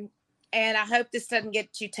 and I hope this doesn't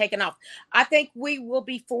get you taken off. I think we will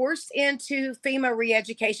be forced into FEMA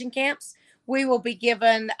re-education camps. We will be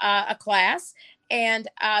given a class, and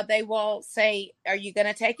they will say, "Are you going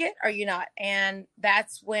to take it? Or are you not?" And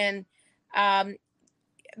that's when,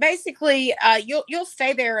 basically, you'll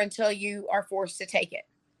stay there until you are forced to take it.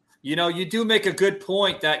 You do make a good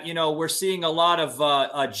point that, we're seeing a lot of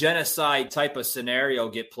a genocide type of scenario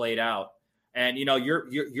get played out. And,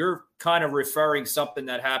 you're kind of referring something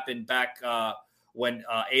that happened back when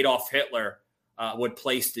Adolf Hitler would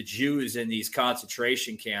place the Jews in these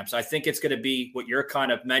concentration camps. I think it's going to be what you're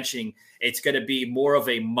kind of mentioning. It's going to be more of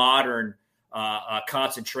a modern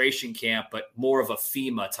concentration camp, but more of a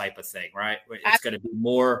FEMA type of thing, right? It's going to be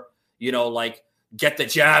more, like, get the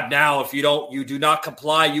jab now. If you do not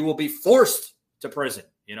comply, you will be forced to prison.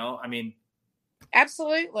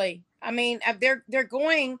 Absolutely. They're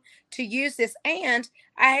going to use this, and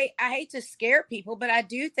I hate to scare people, but I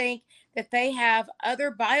do think that they have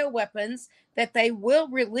other bioweapons that they will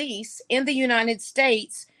release in the United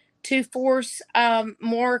States to force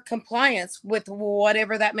more compliance with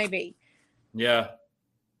whatever that may be. Yeah.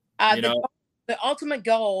 The ultimate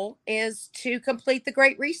goal is to complete the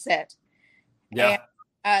Great Reset. Yeah.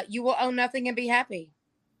 And, you will own nothing and be happy.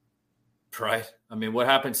 Right. What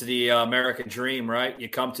happened to the American dream, right? You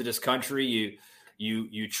come to this country,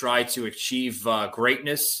 you try to achieve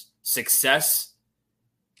greatness, success.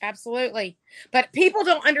 Absolutely. But people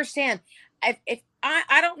don't understand. If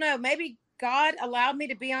I don't know, maybe God allowed me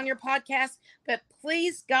to be on your podcast, but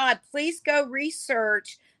please, God, please go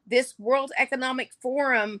research this World Economic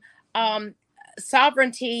Forum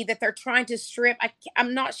sovereignty that they're trying to strip.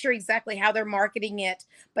 I'm not sure exactly how they're marketing it,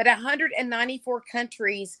 but 194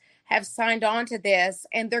 countries have signed on to this,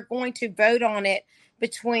 and they're going to vote on it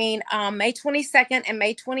between May 22nd and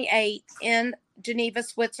May 28th in Geneva,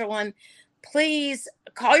 Switzerland. Please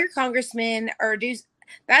call your congressman or do.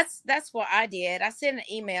 That's what I did. I sent an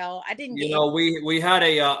email. I didn't. We had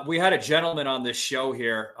a gentleman on this show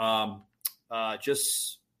here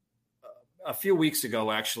just a few weeks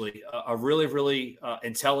ago, actually, a really, really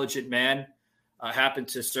intelligent man, happened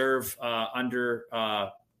to serve under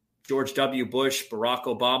George W. Bush, Barack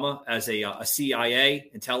Obama as a CIA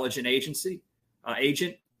intelligence agency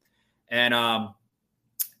agent. And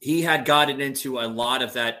he had gotten into a lot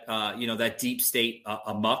of that, that deep state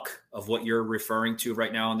amok of what you're referring to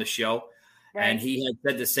right now on the show. Right. And he had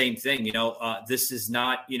said the same thing, this is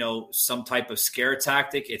not, some type of scare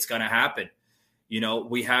tactic. It's going to happen.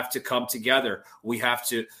 We have to come together. We have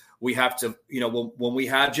to, when we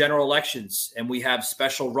have general elections and we have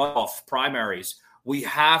special runoff primaries, we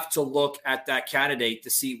have to look at that candidate to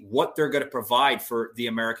see what they're going to provide for the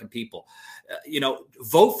American people.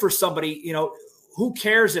 Vote for somebody, who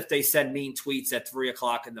cares if they send mean tweets at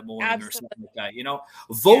 3:00 in the morning or something like that?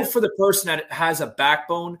 Vote for the person that has a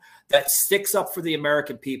backbone that sticks up for the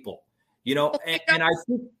American people. And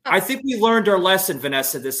I think we learned our lesson,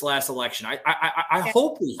 Vanessa, this last election. I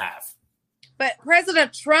hope we have. But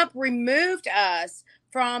President Trump removed us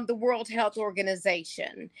from the World Health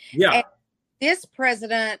Organization. Yeah. And this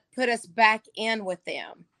president put us back in with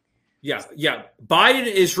them. Yeah. Biden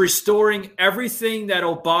is restoring everything that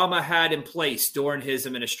Obama had in place during his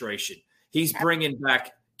administration. He's bringing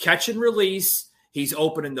back catch and release. He's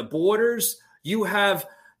opening the borders. You have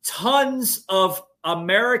tons of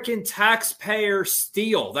American taxpayer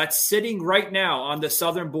steel that's sitting right now on the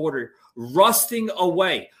southern border, rusting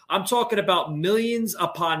away. I'm talking about millions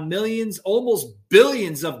upon millions, almost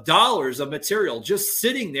billions of dollars of material just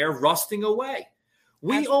sitting there rusting away.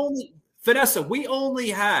 Vanessa, we only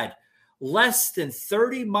had less than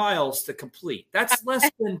 30 miles to complete. That's less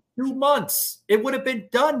than 2 months. It would have been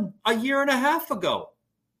done a year and a half ago,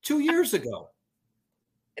 2 years ago.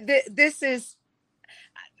 This is,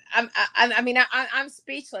 I'm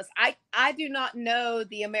speechless. I do not know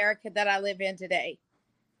the America that I live in today.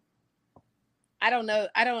 I don't know.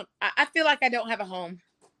 I feel like I don't have a home.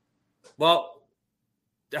 Well,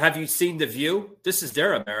 have you seen The View? This is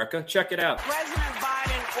their America. Check it out. President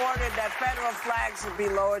Biden ordered that federal flags would be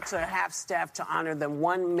lowered to half-staff to honor the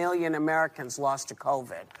 1 million Americans lost to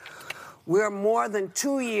COVID. We're more than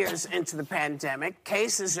 2 years into the pandemic.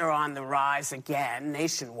 Cases are on the rise again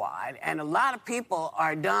nationwide, and a lot of people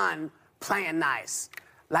are done playing nice,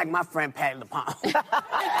 like my friend Patty LaPalme.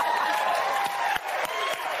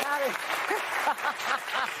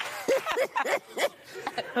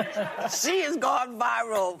 She has gone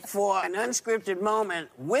viral for an unscripted moment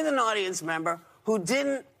with an audience member who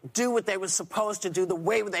didn't do what they were supposed to do the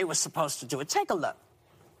way they were supposed to do it. Take a look.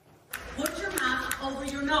 Put your mask over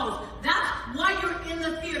your nose. That's why you're in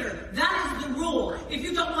the theater. That is the rule. If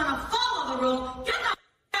you don't want to follow the rule, get the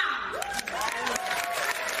down.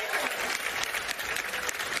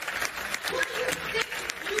 Who do you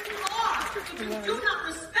think you are if you do not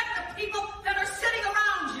respect the people that are sitting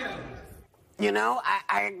around you? You're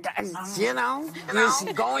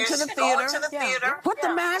going to the theater. Put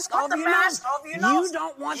the mask over your nose. You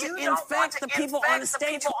don't want to infect the people on the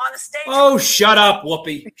stage. Oh, shut up,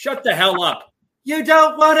 Whoopi. Shut the hell up. You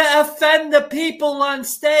don't want to offend the people on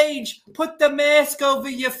stage. Put the mask over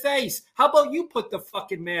your face. How about you put the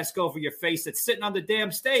fucking mask over your face that's sitting on the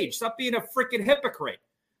damn stage? Stop being a freaking hypocrite.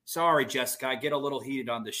 Sorry, Jessica, I get a little heated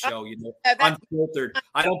on the show, unfiltered.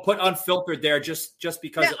 I don't put unfiltered there just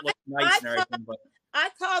because it looks nice and everything. But I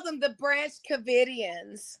call them the Branch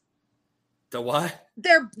Covidians. The what?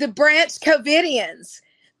 They're the Branch Covidians.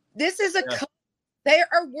 This is a cult. They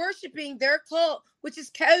are worshiping their cult, which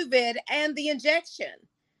is COVID and the injection.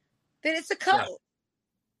 That it's a cult.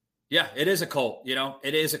 Yeah, it is a cult.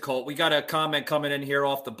 It is a cult. We got a comment coming in here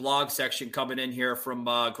off the blog section coming in here from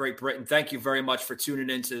Great Britain. Thank you very much for tuning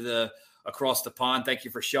into the Across the Pond. Thank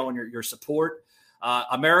you for showing your support.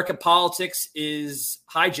 American politics is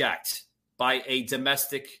hijacked by a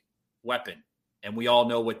domestic weapon, and we all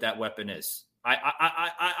know what that weapon is.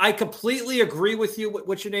 I completely agree with you.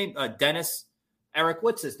 What's your name? Dennis? Eric,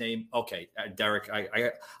 what's his name? Okay, Derek.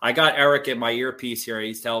 I got Eric in my earpiece here.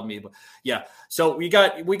 He's telling me, yeah. So we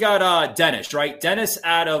got Dennis, right? Dennis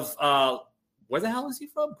out of where the hell is he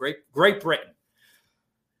from? Great Britain,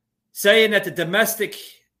 saying that the domestic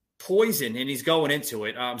poison, and he's going into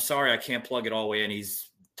it. I'm sorry, I can't plug it all the way in. He's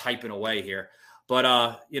typing away here, but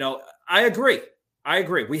I agree.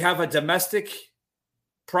 We have a domestic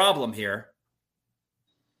problem here,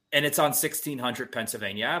 and it's on 1600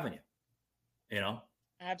 Pennsylvania Avenue.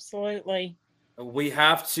 Absolutely. We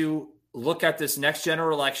have to look at this next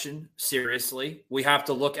general election seriously. We have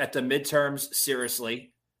to look at the midterms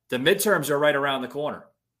seriously. The midterms are right around the corner.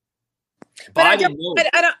 But I think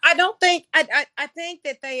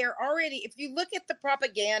that they are already, if you look at the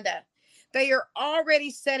propaganda, they are already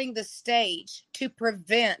setting the stage to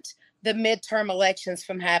prevent the midterm elections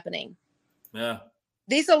from happening. Yeah.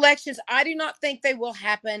 These elections, I do not think they will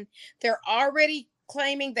happen. They're already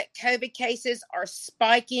claiming that COVID cases are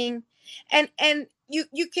spiking, and you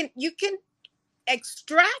can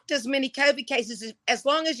extract as many COVID cases as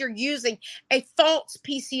long as you're using a false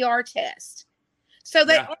PCR test. So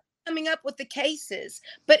they are coming up with the cases,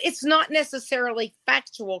 but it's not necessarily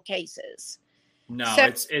factual cases. No,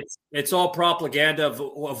 so, it's all propaganda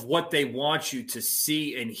of what they want you to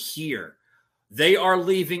see and hear. They are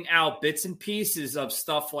leaving out bits and pieces of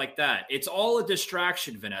stuff like that. It's all a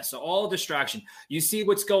distraction, Vanessa, all a distraction. You see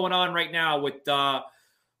what's going on right now with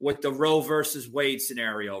the Roe versus Wade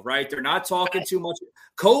scenario, right? They're not talking too much.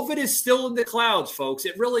 COVID is still in the clouds, folks.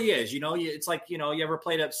 It really is. You know, it's like, you know, you ever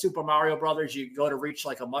played at Super Mario Brothers? You go to reach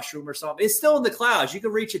like a mushroom or something. It's still in the clouds. You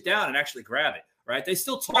can reach it down and actually grab it, right? They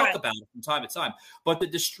still talk about it from time to time. But the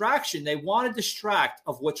distraction, they want to distract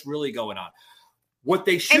of what's really going on. What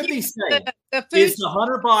they should be saying is the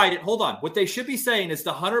Hunter Biden. Hold on. What they should be saying is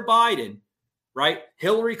the Hunter Biden, right?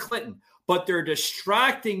 Hillary Clinton. But they're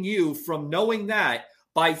distracting you from knowing that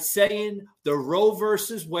by saying the Roe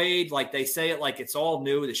versus Wade, like they say it like it's all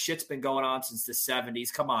new. The shit's been going on since the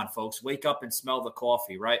 70s. Come on, folks. Wake up and smell the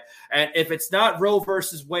coffee, right? And if it's not Roe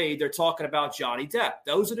versus Wade, they're talking about Johnny Depp.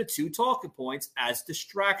 Those are the two talking points as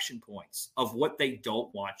distraction points of what they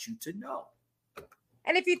don't want you to know.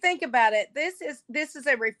 And if you think about it, this is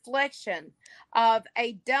a reflection of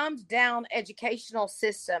a dumbed down educational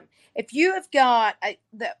system. If you have got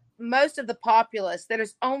most of the populace that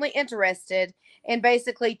is only interested in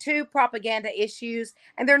basically two propaganda issues,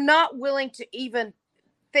 and they're not willing to even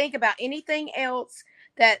think about anything else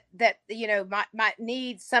that you know might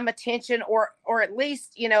need some attention or at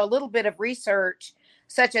least, you know, a little bit of research,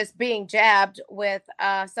 such as being jabbed with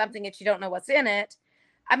something that you don't know what's in it.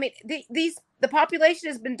 I mean, the population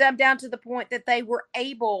has been dumbed down to the point that they were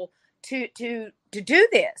able to do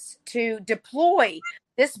this, to deploy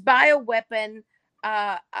this bioweapon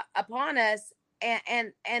upon us,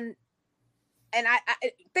 and I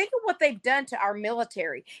think of what they've done to our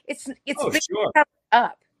military. It's being covered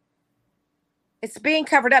up. It's being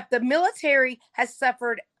covered up. The military has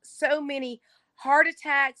suffered so many heart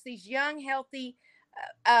attacks. These young, healthy.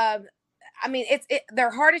 I mean, their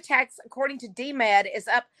heart attacks, according to DMED, is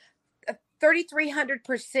up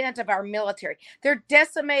 3,300% of our military. They're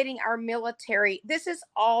decimating our military. This is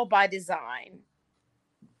all by design.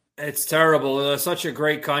 It's terrible. It's such a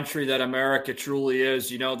great country that America truly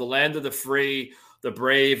is. You know, the land of the free, the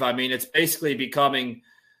brave. I mean, it's basically becoming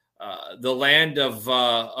the land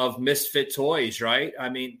of misfit toys, right? I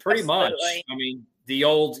mean, pretty much. I mean, the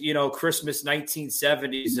old, you know, Christmas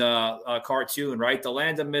 1970s cartoon, right? The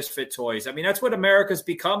land of misfit toys. I mean, that's what America's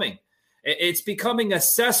becoming. It's becoming a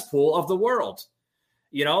cesspool of the world,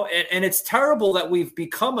 you know, and it's terrible that we've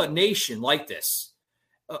become a nation like this.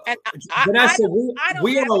 And Vanessa,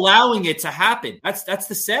 we are allowing it to happen. That's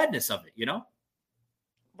the sadness of it, you know?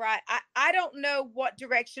 Right. I don't know what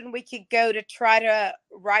direction we could go to try to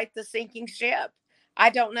right the sinking ship.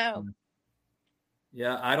 I don't know.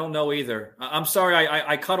 Yeah, I don't know either. I'm sorry.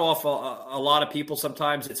 I cut off a lot of people.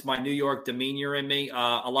 Sometimes it's my New York demeanor in me.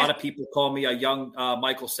 A lot of people call me a young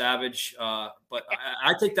Michael Savage, but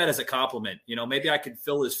I take that as a compliment. You know, maybe I could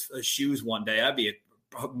fill his shoes one day. That'd be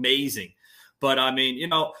amazing. But I mean, you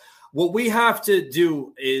know, what we have to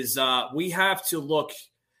do is we have to look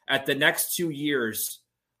at the next 2 years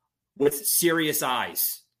with serious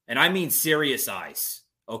eyes. And I mean serious eyes.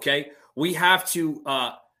 Okay. We have to,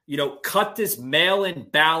 you know, cut this mail-in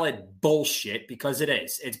ballot bullshit, because it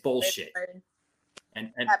is. It's bullshit.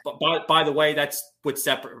 And by the way, that's what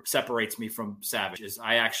separates me from Savage, is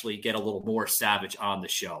I actually get a little more savage on the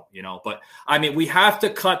show, you know. But I mean, we have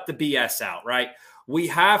to cut the BS out, right? We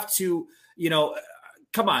have to, you know,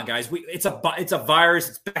 come on, guys. It's a virus.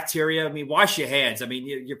 It's bacteria. I mean, wash your hands. I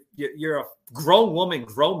mean, you're a grown woman,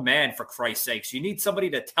 grown man, for Christ's sakes. You need somebody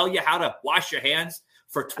to tell you how to wash your hands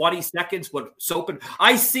for 20 seconds with soap. And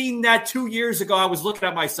I seen that 2 years ago. I was looking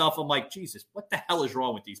at myself. I'm like, Jesus, what the hell is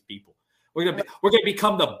wrong with these people? We're gonna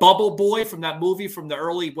become the bubble boy from that movie from the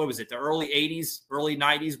early 80s, early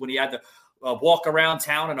 90s, when he had to walk around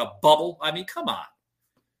town in a bubble. I mean, come on.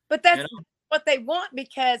 But that's what they want,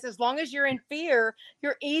 because as long as you're in fear,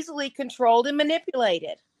 you're easily controlled and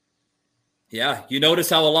manipulated. Yeah, you notice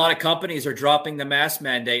how a lot of companies are dropping the mask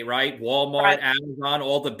mandate, right? Walmart, Amazon,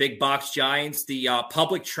 all the big box giants. The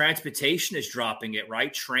public transportation is dropping it,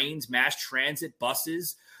 right? Trains, mass transit,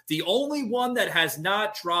 buses. The only one that has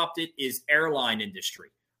not dropped it is airline industry,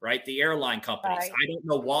 right? The airline companies. Right. I don't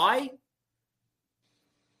know why.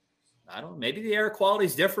 I don't know. Maybe the air quality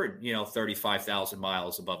is different, you know, 35,000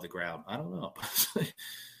 miles above the ground. I don't know.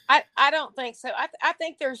 I don't think so. I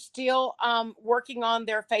think they're still working on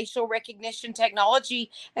their facial recognition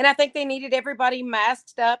technology. And I think they needed everybody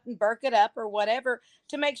masked up and burked up or whatever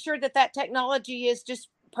to make sure that technology is just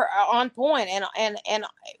on point and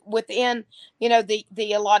within,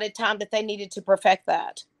 the allotted time that they needed to perfect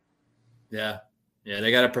that. Yeah,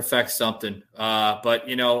 they got to perfect something. But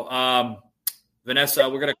Vanessa,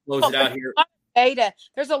 we're going to close it out here.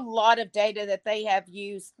 There's a lot of data that they have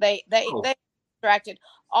used. They extracted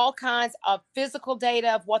all kinds of physical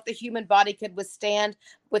data of what the human body could withstand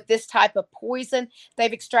with this type of poison.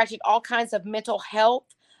 They've extracted all kinds of mental health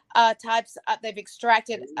types. They've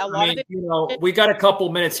extracted a lot of it. We got a couple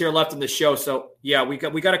minutes here left in the show. So yeah, we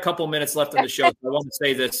got a couple minutes left in the show. So I want to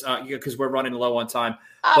say this because we're running low on time.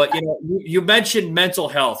 But you mentioned mental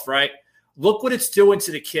health, right? Look what it's doing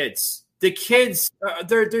to the kids. The kids,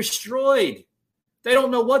 they're destroyed. They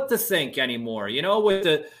don't know what to think anymore.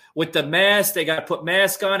 With the mask, they got to put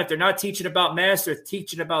mask on. If they're not teaching about masks, they're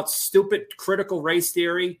teaching about stupid critical race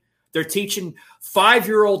theory. They're teaching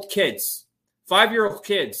 5-year-old kids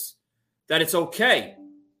that it's okay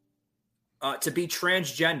to be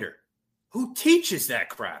transgender. Who teaches that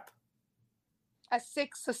crap? A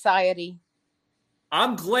sick society.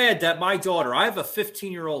 I'm glad that my daughter, I have a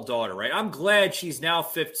 15-year-old daughter, right? I'm glad she's now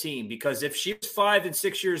 15 because if she was 5 and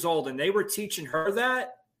 6 years old and they were teaching her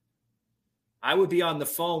that, I would be on the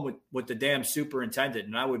phone with the damn superintendent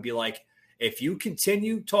and I would be like, if you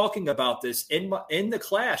continue talking about this in the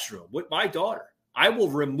classroom with my daughter, I will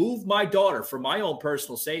remove my daughter for my own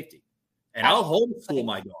personal safety and I'll homeschool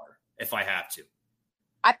my daughter if I have to.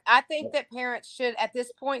 I think that parents should, at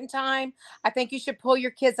this point in time, I think you should pull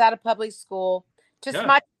your kids out of public school.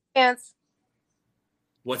 My chance.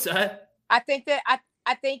 What's that? I think if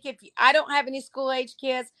I don't have any school age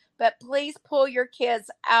kids, but please pull your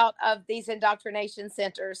kids out of these indoctrination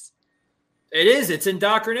centers. It's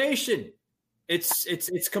indoctrination.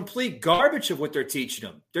 It's complete garbage of what they're teaching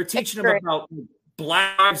them. They're teaching them about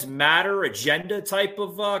Black Lives Matter agenda type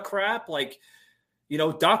of crap. Like,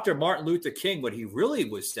 Dr. Martin Luther King, what he really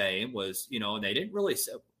was saying was, and they didn't really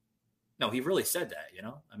say. No, he really said that,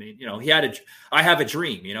 I mean, I have a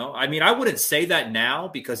dream, I mean, I wouldn't say that now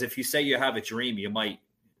because if you say you have a dream,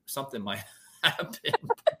 something might happen,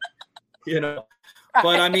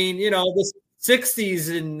 but I mean, the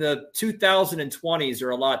 60s and the 2020s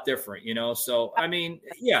are a lot different, so, I mean,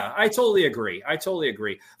 yeah, I totally agree.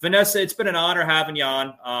 Vanessa, it's been an honor having you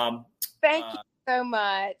on. Thank you so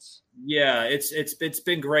much. Yeah, it's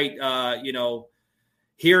been great,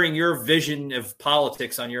 hearing your vision of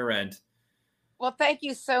politics on your end. Well, thank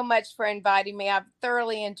you so much for inviting me. I've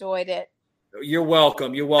thoroughly enjoyed it. You're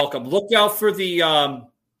welcome. Look out for the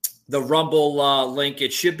Rumble link.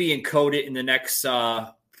 It should be encoded in the next,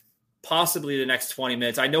 possibly the next 20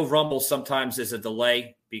 minutes. I know Rumble sometimes is a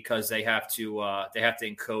delay because they have to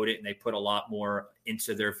encode it and they put a lot more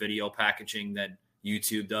into their video packaging than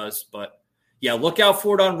YouTube does. But yeah, look out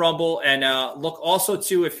for it on Rumble and look also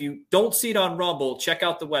too, if you don't see it on Rumble, check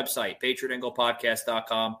out the website,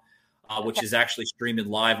 patriotanglepodcast.com. Which is actually streaming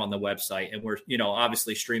live on the website. And we're,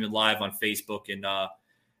 obviously streaming live on Facebook and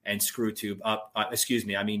ScrewTube.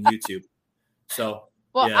 YouTube. So,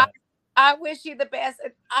 well, yeah. I wish you the best.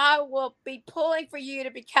 And I will be pulling for you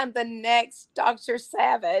to become the next Dr.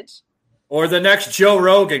 Savage. Or the next Joe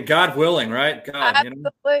Rogan, God willing, right? God,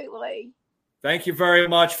 absolutely. Thank you very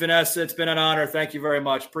much, Vanessa. It's been an honor. Thank you very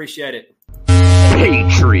much. Appreciate it.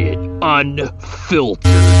 Patriot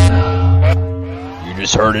Unfiltered. You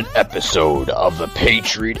just heard an episode of the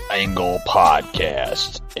Patriot Angle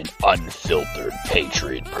Podcast, an unfiltered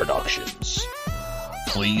Patriot Productions.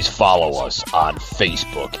 Please follow us on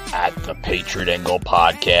Facebook at the Patriot Angle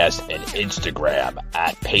Podcast and Instagram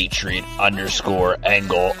at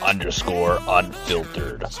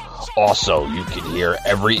Patriot_Angle_Unfiltered. Also, you can hear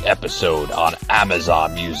every episode on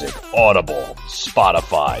Amazon Music, Audible,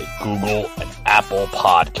 Spotify, Google, and Apple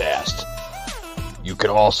Podcast. You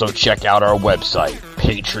can also check out our website,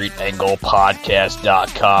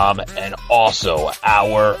 PatriotAnglePodcast.com, and also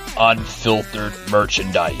our unfiltered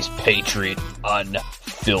merchandise,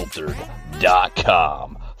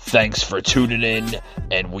 PatriotUnfiltered.com. Thanks for tuning in,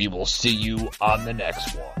 and we will see you on the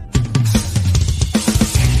next one.